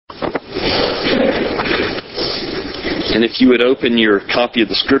And if you would open your copy of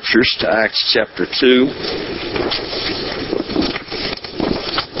the Scriptures to Acts chapter 2.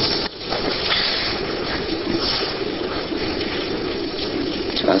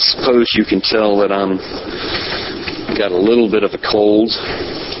 I suppose you can tell that I'm got a little bit of a cold.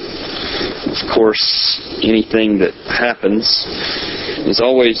 Of course, anything that happens is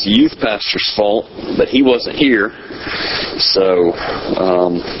always the youth pastor's fault, but he wasn't here, so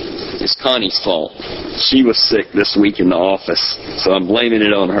it's Connie's fault. She was sick this week in the office, so I'm blaming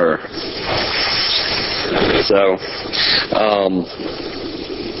it on her. So,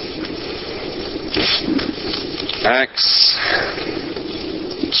 Acts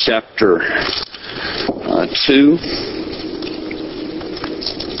chapter 2.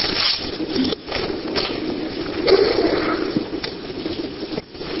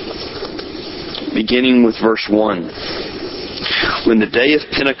 Beginning with verse 1. When the day of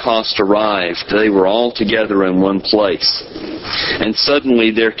Pentecost arrived, they were all together in one place. And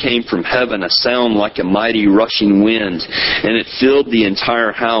suddenly there came from heaven a sound like a mighty rushing wind, and it filled the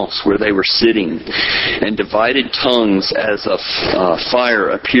entire house where they were sitting. And divided tongues as of fire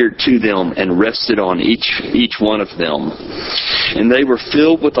appeared to them and rested on each one of them. And they were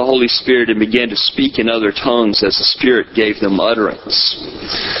filled with the Holy Spirit and began to speak in other tongues as the Spirit gave them utterance.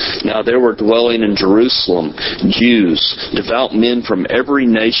 Now there were dwelling in Jerusalem Jews, devout men from every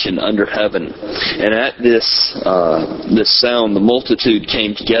nation under heaven. And at this sound the multitude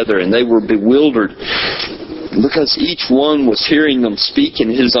came together, and they were bewildered because each one was hearing them speak in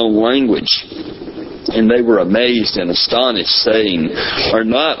his own language. And they were amazed and astonished, saying, "Are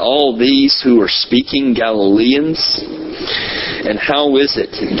not all these who are speaking Galileans? And how is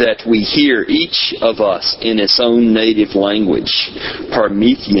it that we hear each of us in its own native language?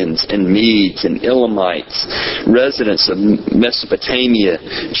 Parmenians and Medes and Elamites, residents of Mesopotamia,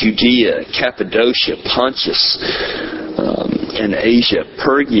 Judea, Cappadocia, Pontus, and Asia,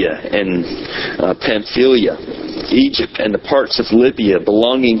 Phrygia and Pamphylia, Egypt and the parts of Libya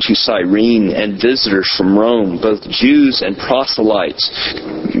belonging to Cyrene, and visitors from Rome, both Jews and proselytes,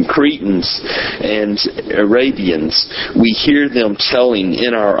 Cretans and Arabians. We hear them telling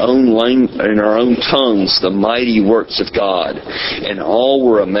in our own tongues the mighty works of God." And all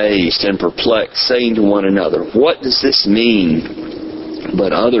were amazed and perplexed, saying to one another, "What does this mean?"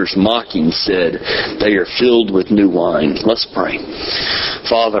 But others mocking said, "They are filled with new wine." Let's pray.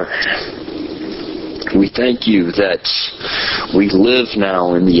 Father, we thank you that we live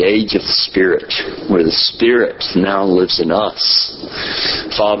now in the age of the Spirit, where the Spirit now lives in us.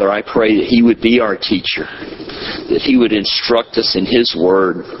 Father, I pray that He would be our teacher, that He would instruct us in His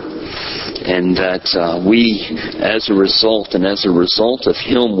Word, and that we, as a result of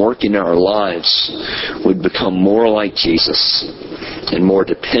Him working in our lives, would become more like Jesus and more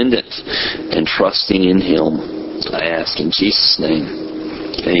dependent and trusting in Him. I ask in Jesus' name.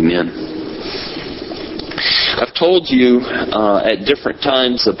 Amen. I've told you at different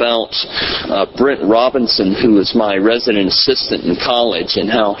times about Brent Robinson, who was my resident assistant in college, and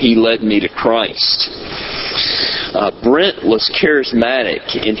how he led me to Christ. Brent was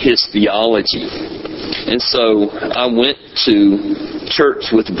charismatic in his theology. And so I went to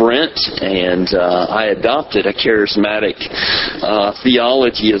church with Brent, and I adopted a charismatic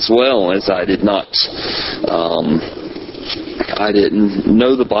theology as well, as I didn't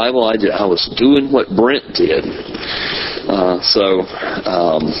know the Bible. I was doing what Brent did. So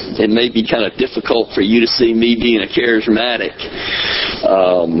it may be kind of difficult for you to see me being a charismatic.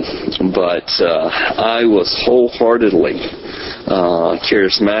 But I was wholeheartedly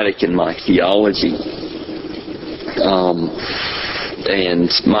charismatic in my theology. And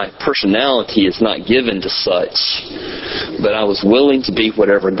my personality is not given to such, but I was willing to be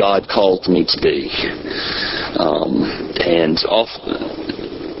whatever God called me to be. And often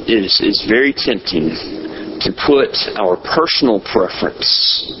it is very tempting to put our personal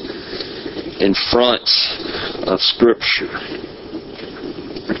preference in front of Scripture.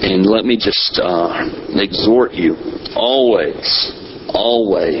 And let me just exhort you, always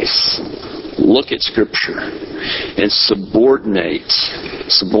look at Scripture and suborn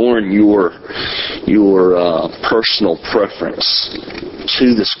your personal preference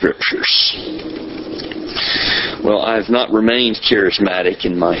to the Scriptures. Well, I have not remained charismatic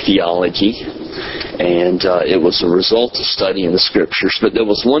in my theology, and it was a result of studying the Scriptures. But there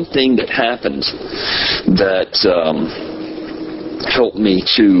was one thing that happened that helped me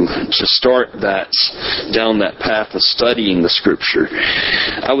to start down that path of studying the Scripture.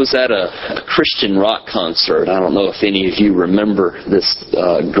 I was at a Christian rock concert. I don't know if any of you remember this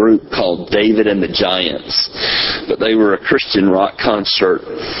group called David and the Giants, but they were a Christian rock concert,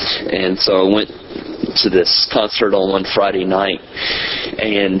 and so I went to this concert on one Friday night.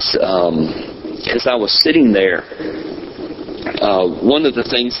 And as I was sitting there, one of the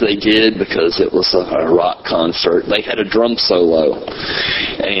things they did, because it was a rock concert, they had a drum solo.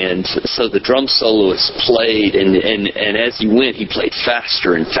 And so the drum soloist played, and as he went, he played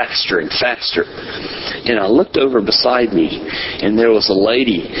faster and faster and faster. And I looked over beside me, and there was a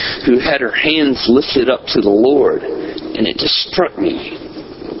lady who had her hands lifted up to the Lord, and it just struck me.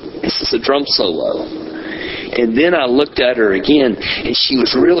 This is a drum solo. And then I looked at her again, and she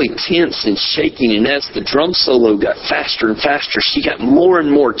was really tense and shaking. And as the drum solo got faster and faster, she got more and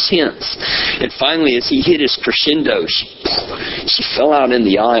more tense. And finally, as he hit his crescendo, she fell out in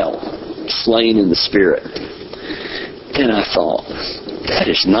the aisle, slain in the Spirit. And I thought, that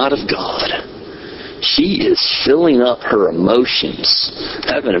is not of God. She is filling up her emotions,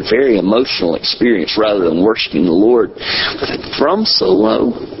 having a very emotional experience rather than worshiping the Lord with a drum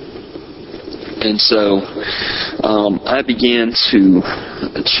solo. And so I began to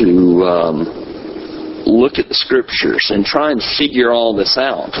look at the Scriptures and try and figure all this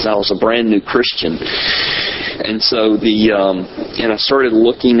out, because I was a brand new Christian. And so and I started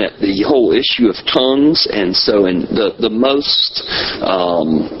looking at the whole issue of tongues. And so in the most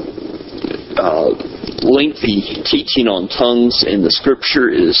lengthy teaching on tongues in the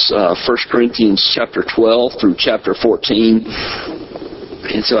Scripture is 1 Corinthians chapter 12 through chapter 14.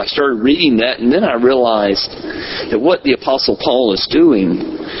 And so I started reading that, and then I realized that what the Apostle Paul is doing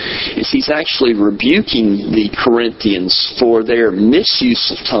is he's actually rebuking the Corinthians for their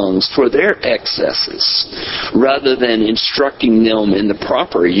misuse of tongues, for their excesses, rather than instructing them in the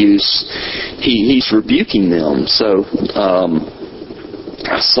proper use. He's rebuking them. So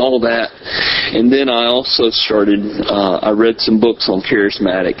I saw that, and then I also started, I read some books on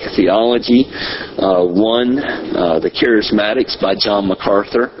charismatic theology. The Charismatics by John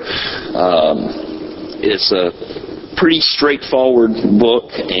MacArthur. It's a pretty straightforward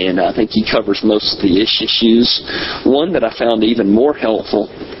book, and I think he covers most of the issues. One that I found even more helpful,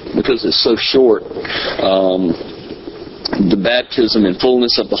 because it's so short, The Baptism and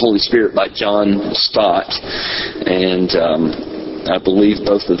Fullness of the Holy Spirit by John Stott. And I believe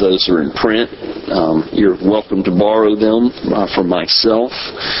both of those are in print. You're welcome to borrow them from myself.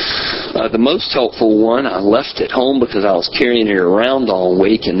 The most helpful one I left at home because I was carrying it around all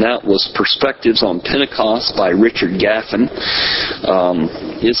week, and that was Perspectives on Pentecost by Richard Gaffin.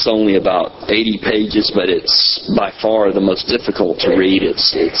 It's only about 80 pages, but it's by far the most difficult to read. It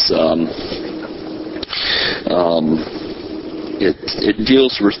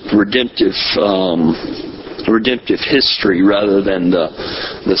deals with redemptive history rather than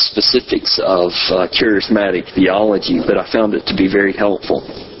the specifics of charismatic theology, but I found it to be very helpful.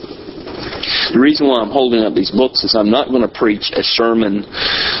 The reason why I'm holding up these books is I'm not going to preach a sermon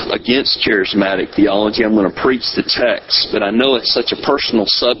against charismatic theology. I'm going to preach the text, but I know it's such a personal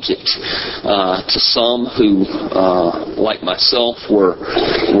subject to some who, like myself, were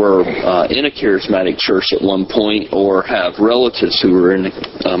in a charismatic church at one point, or have relatives who were in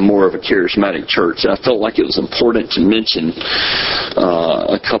more of a charismatic church. And I felt like it was important to mention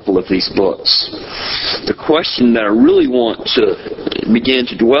a couple of these books. The question that I really want to begin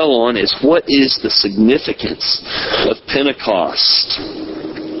to dwell on is, what is the significance of Pentecost?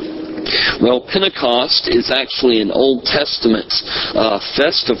 Well, Pentecost is actually an Old Testament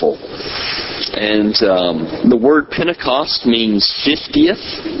festival. And the word Pentecost means 50th.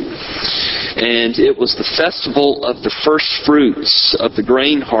 And it was the festival of the first fruits of the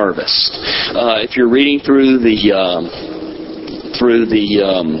grain harvest. If you're reading through the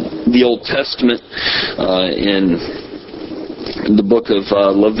Old Testament in the book of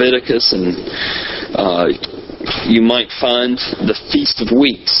Leviticus, and you might find the Feast of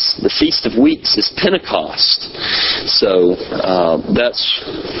Weeks. The Feast of Weeks is Pentecost. So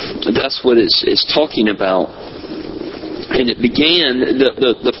that's what it's talking about. And it began,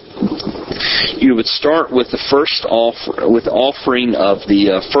 you would start with the first with the offering of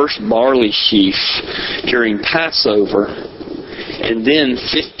the first barley sheaf during Passover, and then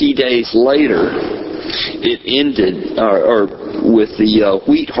 50 days later it ended with the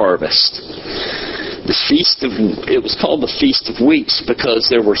wheat harvest. It was called the Feast of Weeks because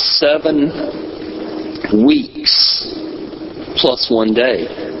there were 7 weeks plus 1 day,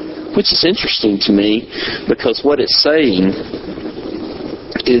 which is interesting to me, because what it's saying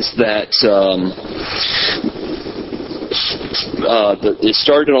is that it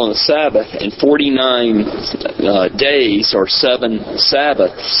started on a Sabbath, and 49 days, or 7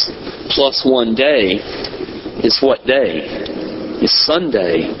 Sabbaths plus 1 day, is what day? It's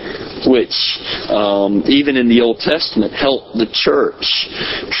Sunday, which even in the Old Testament helped the church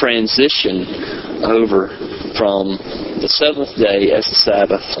transition over from the seventh day as the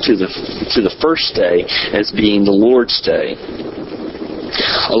Sabbath to the first day as being the Lord's Day.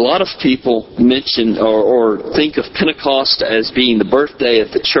 A lot of people mention or think of Pentecost as being the birthday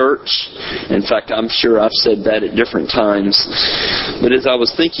of the church. In fact, I'm sure I've said that at different times. But as I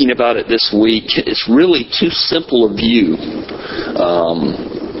was thinking about it this week, it's really too simple a view.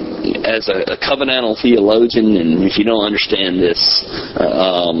 As a covenantal theologian, and if you don't understand this,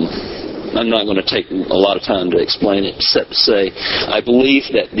 I'm not going to take a lot of time to explain it, except to say I believe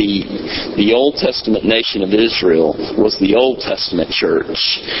that the Old Testament nation of Israel was the Old Testament church,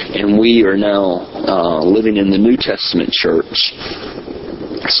 and we are now living in the New Testament church.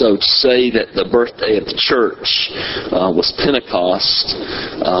 So to say that the birthday of the church was Pentecost,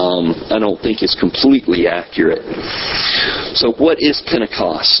 I don't think is completely accurate. So what is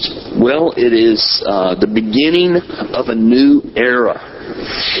Pentecost? Well, it is the beginning of a new era.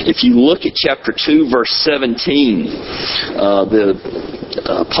 If you look at chapter 2, verse 17, the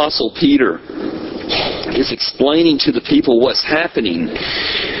Apostle Peter is explaining to the people what's happening.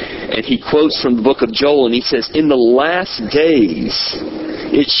 And he quotes from the book of Joel, and he says, "In the last days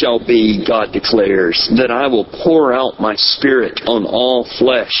it shall be, God declares, that I will pour out my Spirit on all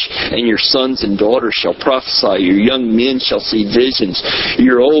flesh, and your sons and daughters shall prophesy, your young men shall see visions,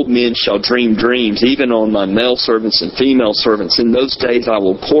 your old men shall dream dreams, even on my male servants and female servants. In those days I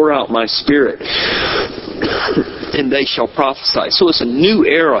will pour out my Spirit, and they shall prophesy." So it's a new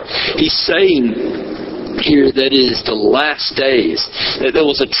era. He's saying here that is the last days, that there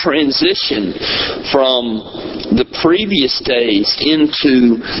was a transition from the previous days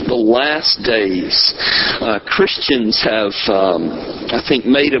into the last days. Christians have, I think,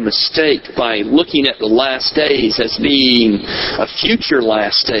 made a mistake by looking at the last days as being a future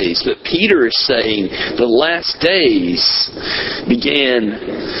last days. But Peter is saying the last days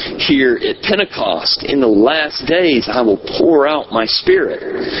began here at Pentecost. In the last days I will pour out my Spirit.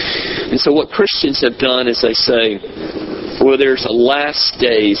 And so what Christians have done is they say, well, there's a last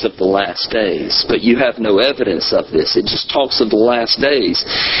days of the last days, but you have no evidence of this. It just talks of the last days.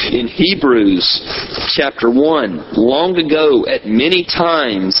 In Hebrews chapter 1, long ago, at many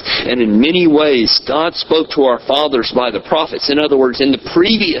times and in many ways, God spoke to our fathers by the prophets. In other words, in the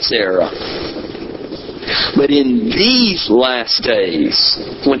previous era. But in these last days,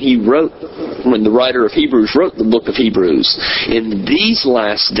 when the writer of Hebrews wrote the book of Hebrews, in these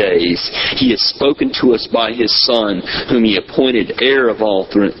last days, He has spoken to us by His Son, whom He appointed heir of all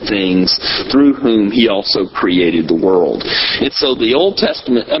things, through whom He also created the world. And so the Old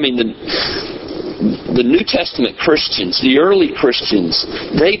Testament, the New Testament Christians, the early Christians,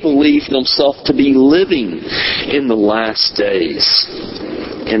 they believed themselves to be living in the last days.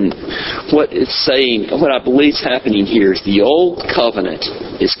 And what it's saying, what I believe is happening here is the old covenant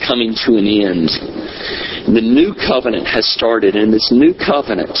is coming to an end. The new covenant has started, and this new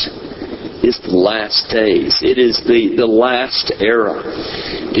covenant is the last days. It is the last era,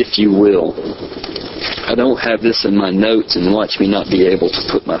 if you will. I don't have this in my notes, and watch me not be able to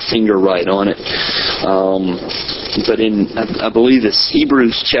put my finger right on it. But I believe it's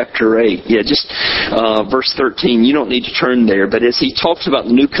Hebrews chapter 8. Yeah, just verse 13. You don't need to turn there. But as he talks about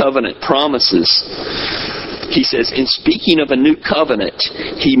the new covenant promises, he says, in speaking of a new covenant,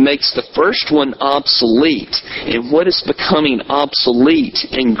 he makes the first one obsolete. And what is becoming obsolete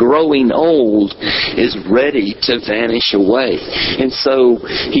and growing old is ready to vanish away. And so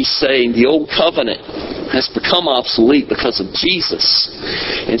he's saying the old covenant has become obsolete because of Jesus.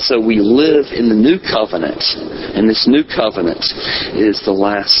 And so we live in the new covenant. And this new covenant is the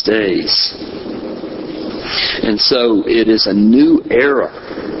last days. And so it is a new era.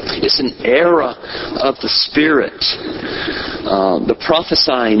 It's an era of the Spirit. The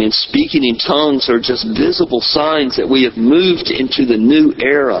prophesying and speaking in tongues are just visible signs that we have moved into the new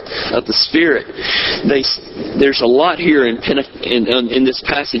era of the Spirit. There's a lot here in this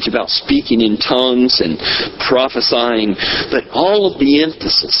passage about speaking in tongues and prophesying, but all of the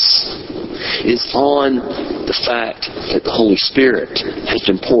emphasis is on the fact that the Holy Spirit has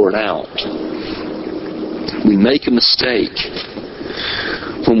been poured out. We make a mistake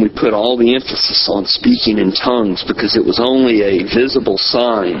when we put all the emphasis on speaking in tongues, because it was only a visible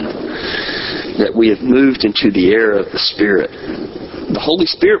sign that we have moved into the era of the Spirit. The Holy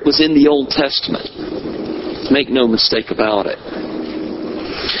Spirit was in the Old Testament. Make no mistake about it.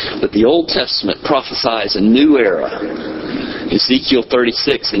 But the Old Testament prophesies a new era. Ezekiel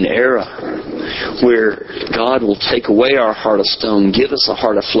 36, an era where God will take away our heart of stone, give us a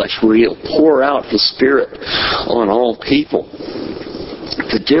heart of flesh, where He'll pour out His Spirit on all people.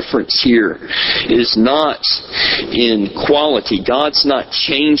 The difference here is not in quality. God's not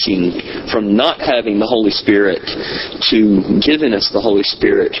changing from not having the Holy Spirit to giving us the Holy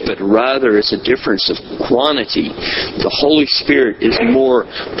Spirit, but rather it's a difference of quantity. The Holy Spirit is more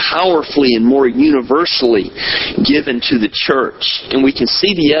powerfully and more universally given to the church. And we can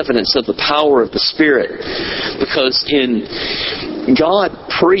see the evidence of the power of the Spirit because God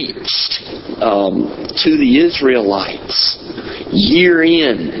preached to the Israelites year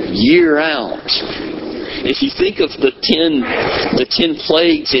in, year out. If you think of the 10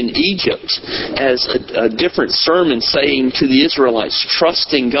 plagues in Egypt as a different sermon saying to the Israelites,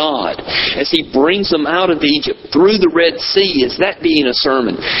 trust in God. As He brings them out of Egypt through the Red Sea, is that being a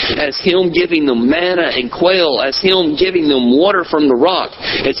sermon? As Him giving them manna and quail, as Him giving them water from the rock,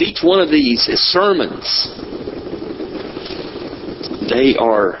 as each one of these is sermons. They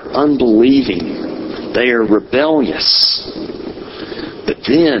are unbelieving. They are rebellious. But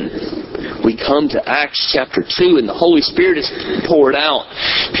then we come to Acts chapter 2 and the Holy Spirit is poured out.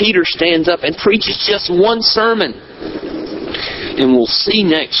 Peter stands up and preaches just one sermon. And we'll see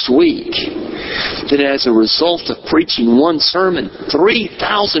next week that as a result of preaching one sermon,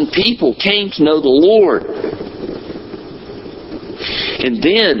 3,000 people came to know the Lord. And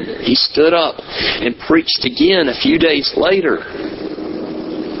then he stood up and preached again a few days later.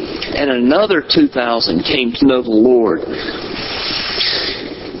 And another 2,000 came to know the Lord.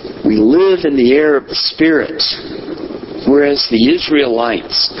 We live in the air of the Spirit, whereas the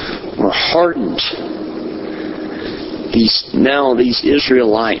Israelites were hardened. These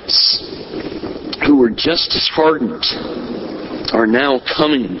Israelites, who were just as hardened, are now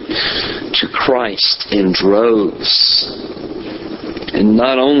coming to Christ in droves. And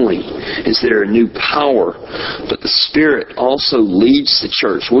not only is there a new power, but the Spirit also leads the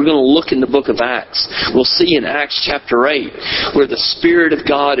church. We're going to look in the book of Acts. We'll see in Acts chapter 8 where the Spirit of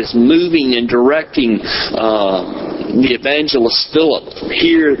God is moving and directing the evangelist Philip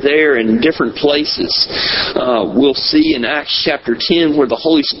here, there, in different places. We'll see in Acts chapter 10 where the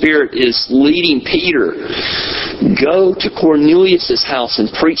Holy Spirit is leading Peter. Go to Cornelius' house and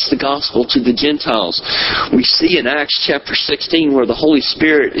preach the gospel to the Gentiles. We see in Acts chapter 16 where the Holy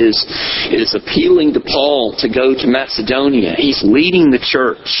Spirit is appealing to Paul to go to Macedonia. He's leading the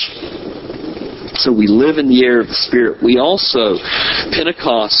church. So we live in the era of the Spirit. We also,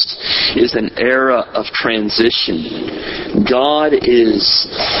 Pentecost is an era of transition. God is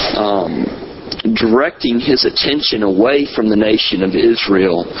directing His attention away from the nation of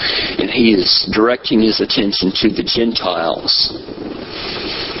Israel, and He is directing His attention to the Gentiles.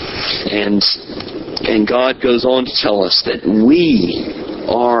 And God goes on to tell us that we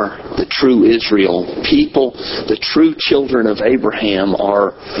are the true Israel people. The true children of Abraham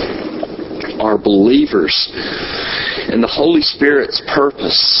are believers. And the Holy Spirit's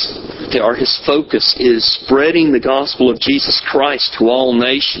purpose, or His focus, is spreading the gospel of Jesus Christ to all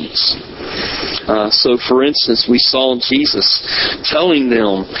nations. So, for instance, we saw Jesus telling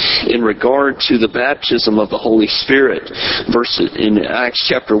them in regard to the baptism of the Holy Spirit, in Acts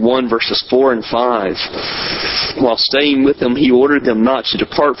chapter 1, verses 4 and 5. While staying with them, He ordered them not to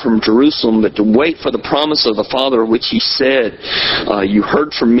depart from Jerusalem, but to wait for the promise of the Father, which He said, you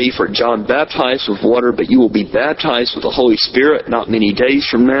heard from me, for John baptized with water, but you will be baptized with the Holy Spirit not many days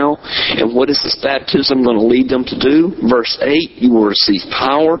from now. And what is this baptism going to lead them to do? Verse 8, you will receive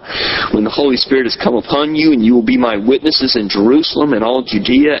power when the Holy Spirit has come upon you, and you will be my witnesses in Jerusalem and all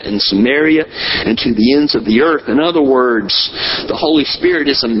Judea and Samaria and to the ends of the earth. In other words, the Holy Spirit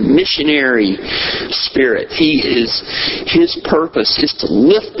is a missionary spirit. His purpose is to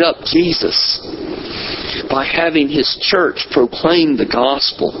lift up Jesus by having His church proclaim the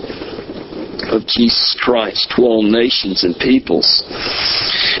gospel of Jesus Christ to all nations and peoples.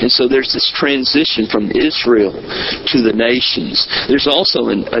 And so there's this transition from Israel to the nations. There's also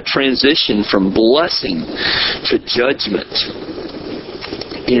a transition from blessing to judgment.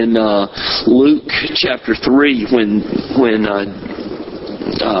 In Luke chapter 3,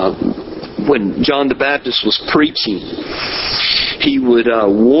 when John the Baptist was preaching, he would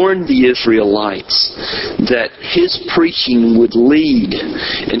warn the Israelites that his preaching would lead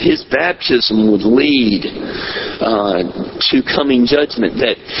and his baptism would lead to coming judgment.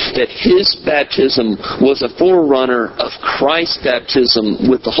 That his baptism was a forerunner of Christ's baptism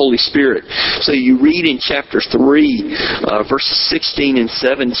with the Holy Spirit. So you read in chapter 3, verses 16 and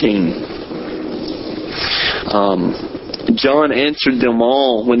 17. John answered them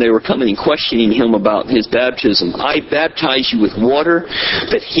all when they were coming and questioning him about his baptism. I baptize you with water,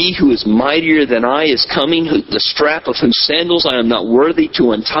 but he who is mightier than I is coming, the strap of whose sandals I am not worthy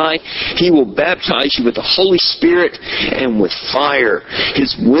to untie. He will baptize you with the Holy Spirit and with fire.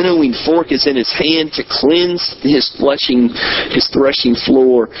 His winnowing fork is in his hand to cleanse his threshing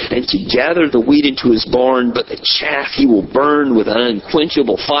floor, and to gather the wheat into his barn, but the chaff he will burn with an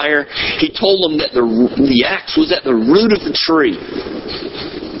unquenchable fire. He told them that the axe was at the root of the tree.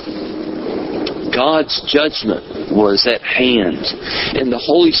 God's judgment was at hand, and the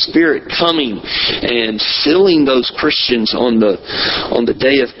Holy Spirit coming and filling those Christians on the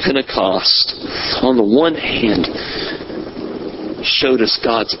day of Pentecost, on the one hand, showed us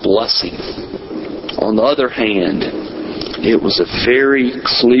God's blessing. On the other hand, it was a very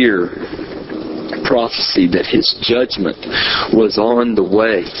clear prophecy that his judgment was on the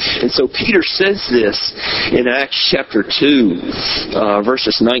way. And so Peter says this in Acts chapter 2,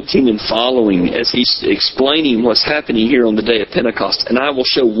 verses 19 and following, as he's explaining what's happening here on the day of Pentecost. And I will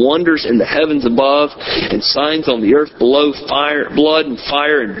show wonders in the heavens above and signs on the earth below, blood and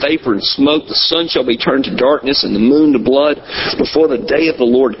fire and vapor and smoke. The sun shall be turned to darkness and the moon to blood before the day of the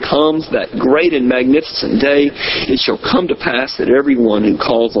Lord comes, that great and magnificent day. It shall come to pass that everyone who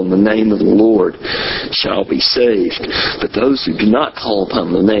calls on the name of the Lord shall be saved. But those who do not call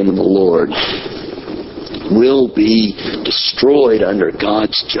upon the name of the Lord will be destroyed under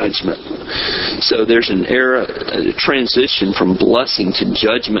God's judgment. So there's a transition from blessing to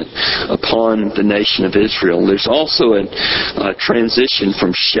judgment upon the nation of Israel. There's also a transition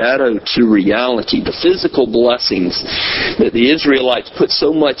from shadow to reality. The physical blessings that the Israelites put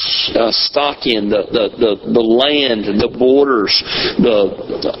so much stock in, the land, the borders,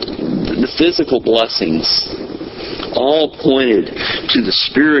 the physical blessings, all pointed to the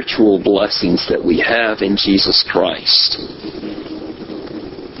spiritual blessings that we have in Jesus Christ.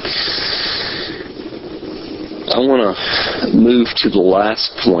 I want to move to the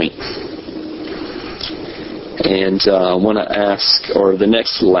last point. And I want to ask, or the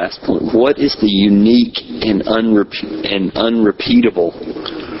next to the last point, what is the unique and unrepeatable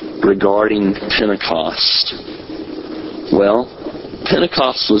regarding Pentecost? Well,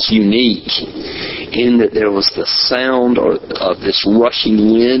 Pentecost was unique in that there was the sound of this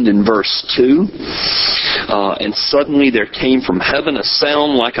rushing wind in verse 2. And suddenly there came from heaven a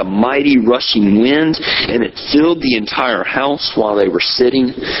sound like a mighty rushing wind, and it filled the entire house while they were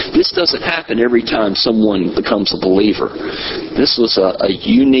sitting. This doesn't happen every time someone becomes a believer. This was a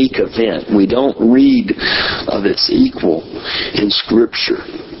unique event. We don't read of its equal in Scripture.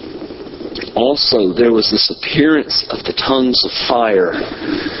 Also, there was this appearance of the tongues of fire.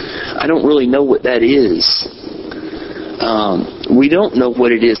 I don't really know what that is. We don't know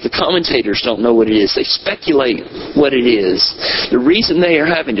what it is. The commentators don't know what it is. They speculate what it is. The reason they are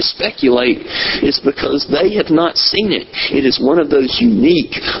having to speculate is because they have not seen it. It is one of those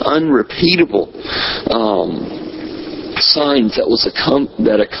unique, unrepeatable signs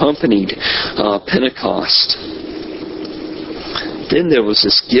that accompanied Pentecost. Then there was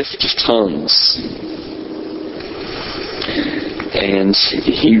this gift of tongues. And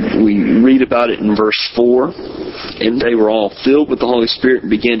we read about it in verse 4. And they were all filled with the Holy Spirit and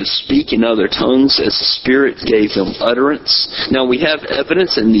began to speak in other tongues as the Spirit gave them utterance. Now we have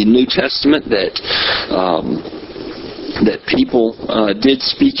evidence in the New Testament that people did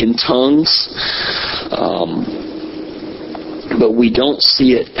speak in tongues. But we don't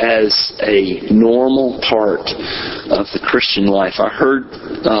see it as a normal part of the Christian life. I heard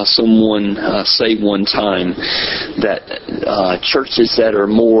someone say one time that churches that are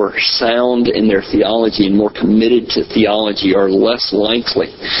more sound in their theology and more committed to theology are less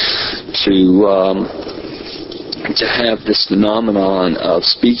likely to have this phenomenon of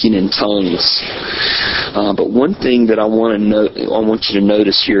speaking in tongues. But one thing that I want you to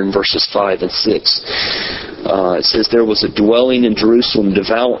notice here in verses 5 and 6. It says, there was a dwelling in Jerusalem,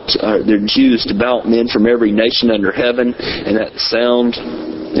 there Jews, devout men from every nation under heaven, and at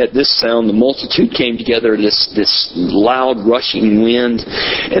this sound the multitude came together, this loud rushing wind,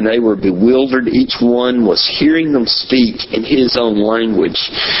 and they were bewildered. Each one was hearing them speak in his own language.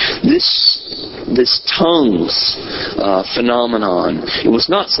 This tongues phenomenon, it was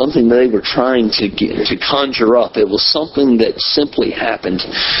not something they were trying to conjure up. It was something that simply happened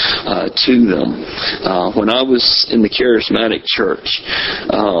to them. When I was in the Charismatic Church,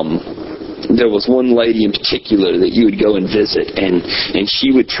 there was one lady in particular that you would go and visit, and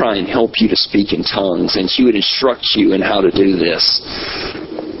she would try and help you to speak in tongues, and she would instruct you in how to do this.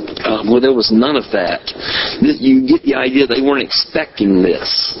 Well, there was none of that. You get the idea they weren't expecting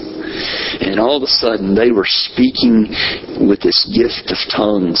this. And all of a sudden, they were speaking with this gift of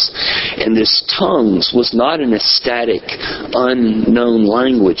tongues. And this tongues was not an ecstatic, unknown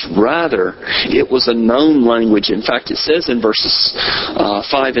language. Rather, it was a known language. In fact, it says in verses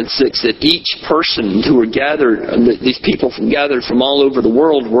 5 and 6 that each person who were gathered, these people gathered from all over the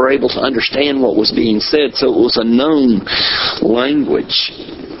world, were able to understand what was being said. So it was a known language.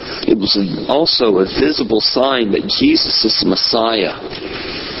 It was also a visible sign that Jesus is the Messiah.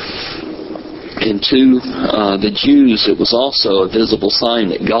 And to the Jews, it was also a visible sign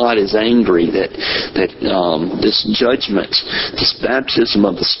that God is angry, that this judgment, this baptism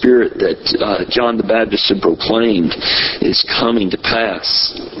of the Spirit that John the Baptist had proclaimed is coming to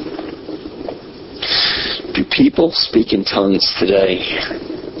pass. Do people speak in tongues today?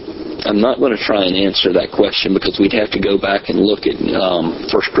 I'm not going to try and answer that question because we'd have to go back and look at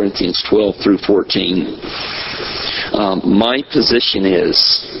 1 Corinthians 12 through 14. My position is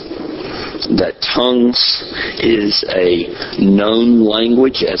that tongues is a known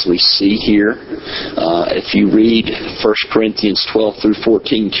language, as we see here. If you read 1 Corinthians 12 through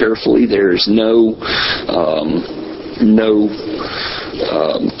 14 carefully, there is no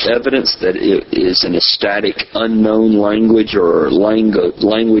evidence that it is an ecstatic, unknown language or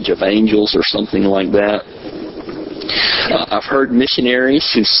language of angels or something like that. I've heard missionaries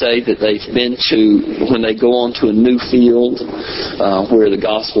who say that they've been to, when they go onto a new field where the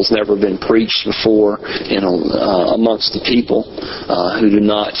gospel's never been preached before amongst the people who do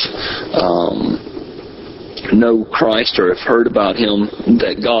not know Christ or have heard about Him,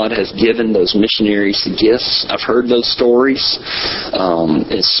 that God has given those missionaries the gifts. I've heard those stories.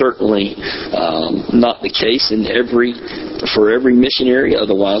 It's certainly not the case for every missionary.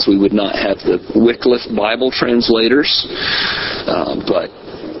 Otherwise, we would not have the Wycliffe Bible translators.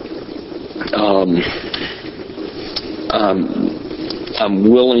 I'm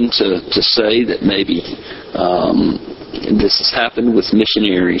willing to say that maybe this has happened with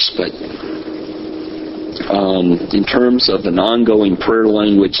missionaries, but in terms of an ongoing prayer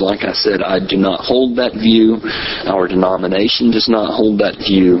language, like I said, I do not hold that view. Our denomination does not hold that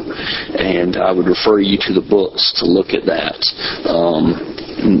view, and I would refer you to the books to look at that.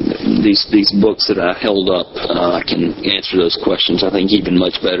 These books that I held up can answer those questions, I think, even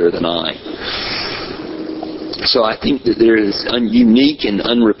much better than I. So I think that there is unique and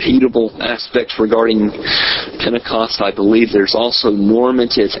unrepeatable aspects regarding Pentecost. I believe there's also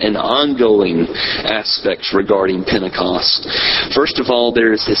normative and ongoing aspects regarding Pentecost. First of all,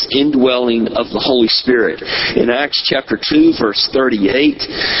 there is this indwelling of the Holy Spirit. In Acts chapter 2, verse 38,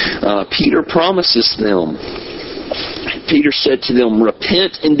 Peter promises them. Peter said to them,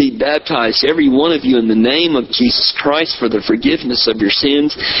 "Repent and be baptized, every one of you, in the name of Jesus Christ for the forgiveness of your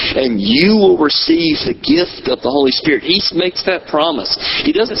sins, and you will receive the gift of the Holy Spirit." He makes that promise.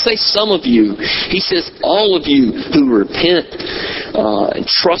 He doesn't say some of you. He says all of you who repent and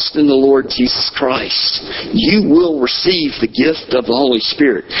trust in the Lord Jesus Christ, you will receive the gift of the Holy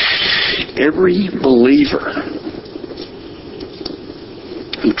Spirit. Every believer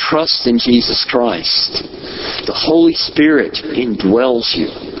who trusts in Jesus Christ, the Holy Spirit indwells you.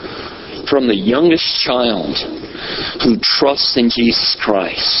 From the youngest child who trusts in Jesus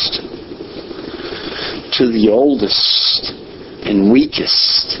Christ to the oldest and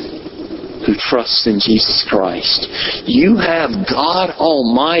weakest who trusts in Jesus Christ, you have God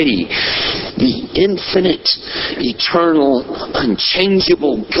Almighty, the infinite, eternal,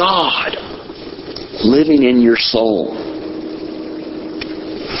 unchangeable God living in your soul.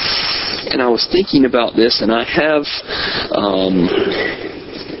 And I was thinking about this, and I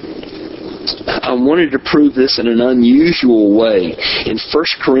wanted to prove this in an unusual way. In 1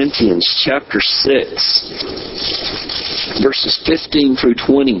 Corinthians chapter 6, verses 15 through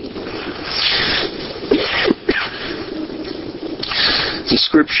 20, the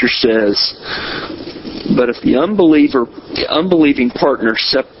Scripture says, "But if the unbelieving partner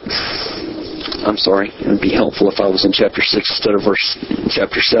it would be helpful if I was in chapter 6 instead of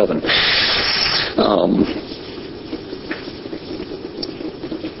chapter 7.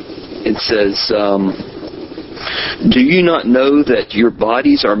 It says, "Do you not know that your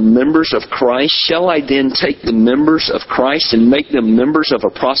bodies are members of Christ? Shall I then take the members of Christ and make them members of a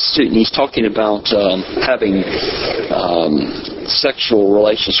prostitute?" And he's talking about having sexual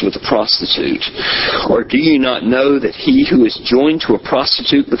relations with a prostitute? Or do you not know that he who is joined to a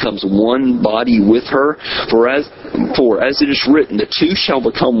prostitute becomes one body with her? For as it is written, the two shall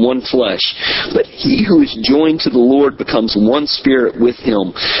become one flesh. But he who is joined to the Lord becomes one spirit with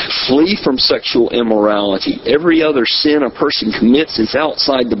him. Flee from sexual immorality. Every other sin a person commits is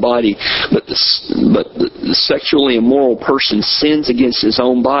outside the body, but the sexually immoral person sins against his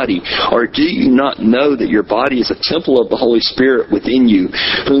own body. Or do you not know that your body is a temple of the Holy Spirit within you,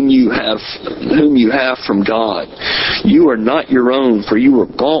 whom you have from God? You are not your own, for you were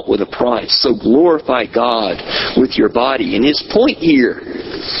bought with a price. So glorify God with your body. And his point here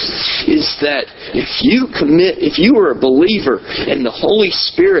is that if you are a believer and the Holy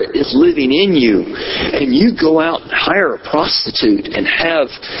Spirit is living in you, and you go out and hire a prostitute and have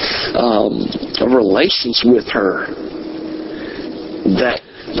relations with her, that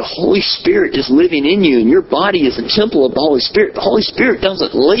the Holy Spirit is living in you and your body is a temple of the Holy Spirit. The Holy Spirit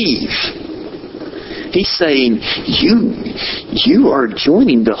doesn't leave. He's saying you are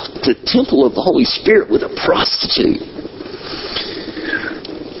joining the temple of the Holy Spirit with a prostitute.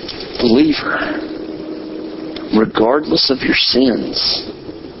 Believer, regardless of your sins,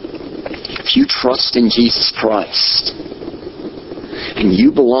 if you trust in Jesus Christ and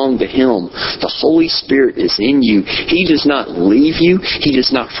you belong to Him, the Holy Spirit is in you. He does not leave you. He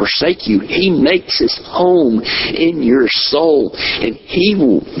does not forsake you. He makes His home in your soul, and He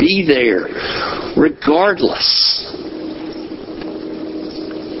will be there regardless.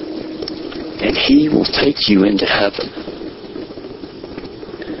 And He will take you into heaven.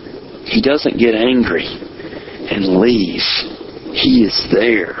 He doesn't get angry and leave. He is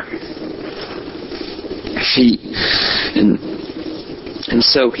there. And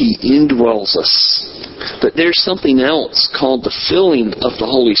so He indwells us. But there's something else called the filling of the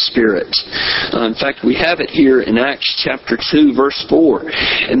Holy Spirit. In fact, we have it here in Acts chapter 2, verse 4.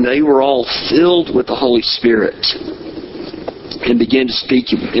 And they were all filled with the Holy Spirit and began to speak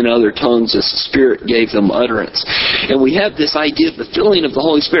in other tongues as the Spirit gave them utterance. And we have this idea of the filling of the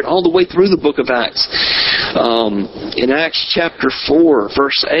Holy Spirit all the way through the book of Acts. In Acts chapter 4,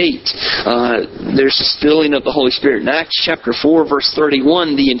 verse 8, there's this filling of the Holy Spirit. In Acts chapter 4, verse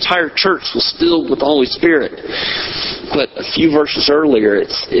 31, the entire church was filled with the Holy Spirit. But a few verses earlier,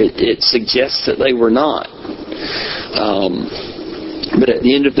 it suggests that they were not. But at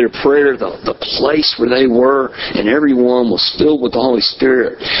the end of their prayer, the place where they were and everyone was filled with the Holy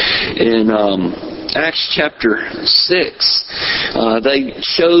Spirit. In Acts chapter 6, they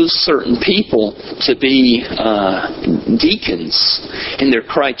chose certain people to be deacons. And their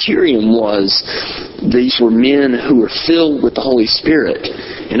criterion was these were men who were filled with the Holy Spirit.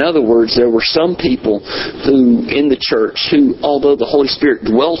 In other words, there were some people who in the church who, although the Holy Spirit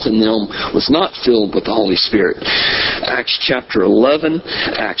dwelt in them, was not filled with the Holy Spirit. Acts chapter 11,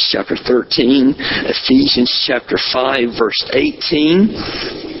 Acts chapter 13, Ephesians chapter 5, verse 18.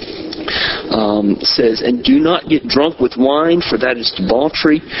 Says, and do not get drunk with wine, for that is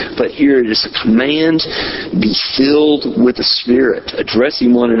debauchery, but here it is a command, be filled with the Spirit,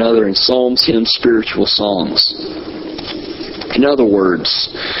 addressing one another in psalms, hymns, spiritual songs. In other words,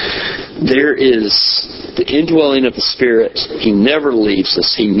 there is the indwelling of the Spirit. He never leaves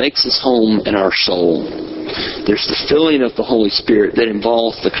us. He makes His home in our soul. There's the filling of the Holy Spirit that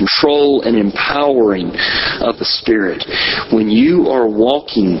involves the control and empowering of the Spirit. When you are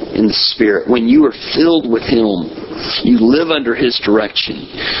walking in the Spirit, when you are filled with Him, you live under His direction.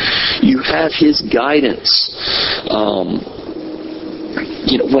 You have His guidance.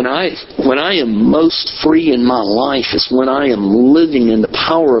 When I am most free in my life is when I am living in the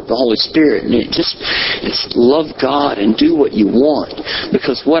power of the Holy Spirit. And it's love God and do what you want.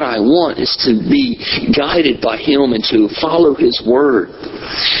 Because what I want is to be guided by Him and to follow His Word.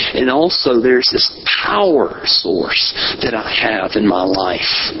 And also there's this power source that I have in my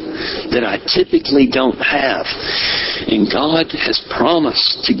life that I typically don't have. And God has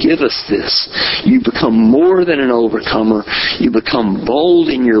promised to give us this. You become more than an overcomer. You become bold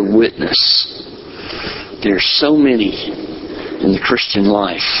in your witness. There's so many in the Christian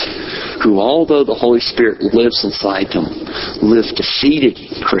life who, although the Holy Spirit lives inside them, live defeated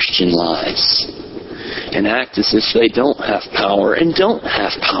Christian lives and act as if they don't have power and don't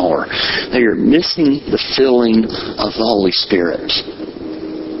have power. They are missing the filling of the Holy Spirit.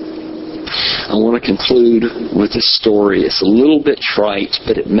 I want to conclude with this story. It's a little bit trite,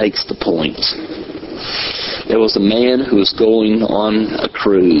 but it makes the point. There was a man who was going on a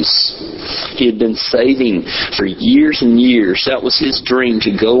cruise. He had been saving for years and years. That was his dream,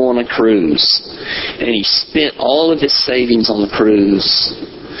 to go on a cruise. And he spent all of his savings on the cruise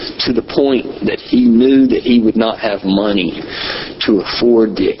to the point that he knew that he would not have money to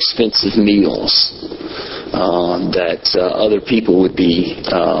afford the expensive meals that other people would be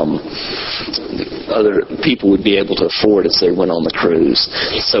able to afford as they went on the cruise.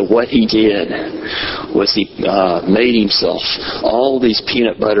 So what he did was he made himself all these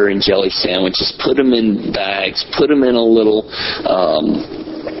peanut butter and jelly sandwiches, put them in bags, put them in a little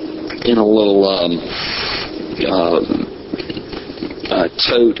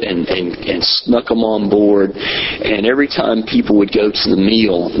tote and snuck them on board. And every time people would go to the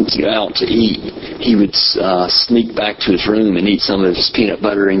meal and get out to eat, he would sneak back to his room and eat some of his peanut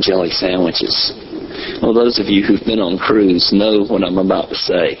butter and jelly sandwiches. Well, those of you who've been on cruise know what I'm about to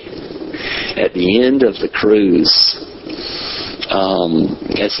say. At the end of the cruise,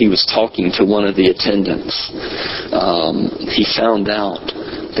 as he was talking to one of the attendants, he found out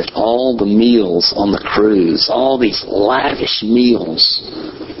that all the meals on the cruise, all these lavish meals,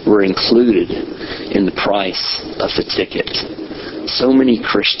 were included in the price of the ticket. So many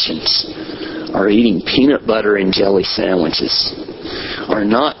Christians are eating peanut butter and jelly sandwiches, are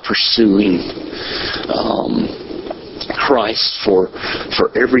not pursuing Christ for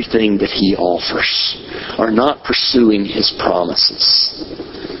everything that He offers, are not pursuing His promises.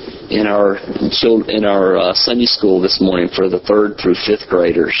 In our Sunday school this morning for the 3rd through 5th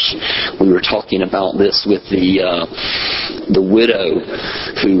graders, we were talking about this with the widow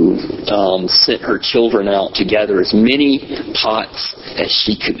who sent her children out to gather as many pots as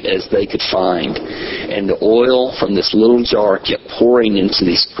they could find, and the oil from this little jar kept pouring into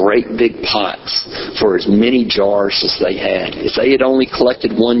these great big pots for as many jars as they had. If they had only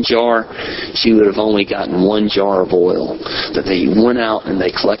collected one jar, she would have only gotten one jar of oil. But they went out and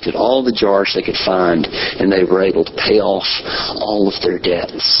they collected all the jars they could find, and they were able to pay off all of their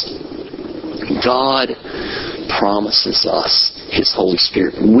debts. God promises us His Holy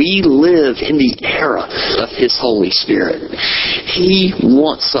Spirit. We live in the era of His Holy Spirit. He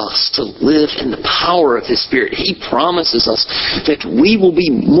wants us to live in the power of His Spirit. He promises us that we will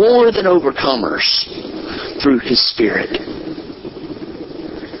be more than overcomers through His Spirit.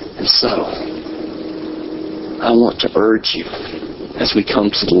 And so, I want to urge you as we come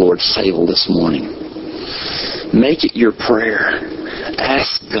to the Lord's table this morning, make it your prayer.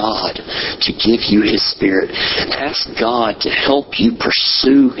 Ask God to give you His Spirit. Ask God to help you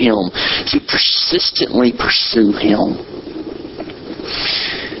pursue Him, to persistently pursue Him.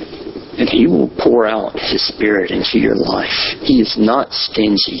 And He will pour out His Spirit into your life. He is not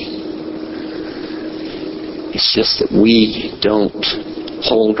stingy. It's just that we don't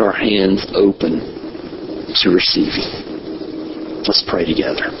hold our hands open to receiving. Let's pray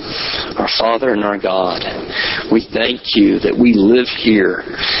together. Our Father and our God, we thank You that we live here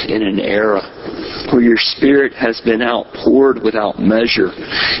in an era where Your Spirit has been outpoured without measure,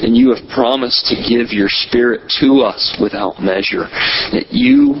 and You have promised to give Your Spirit to us without measure, that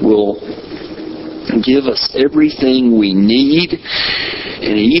You will give us everything we need,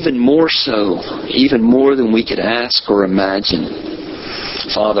 and even more so, even more than we could ask or imagine.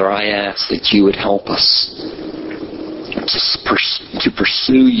 Father, I ask that You would help us to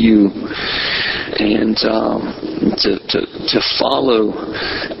pursue You and to follow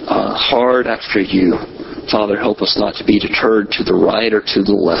hard after You. Father, help us not to be deterred to the right or to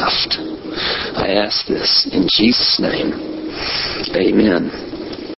the left. I ask this in Jesus' name. Amen.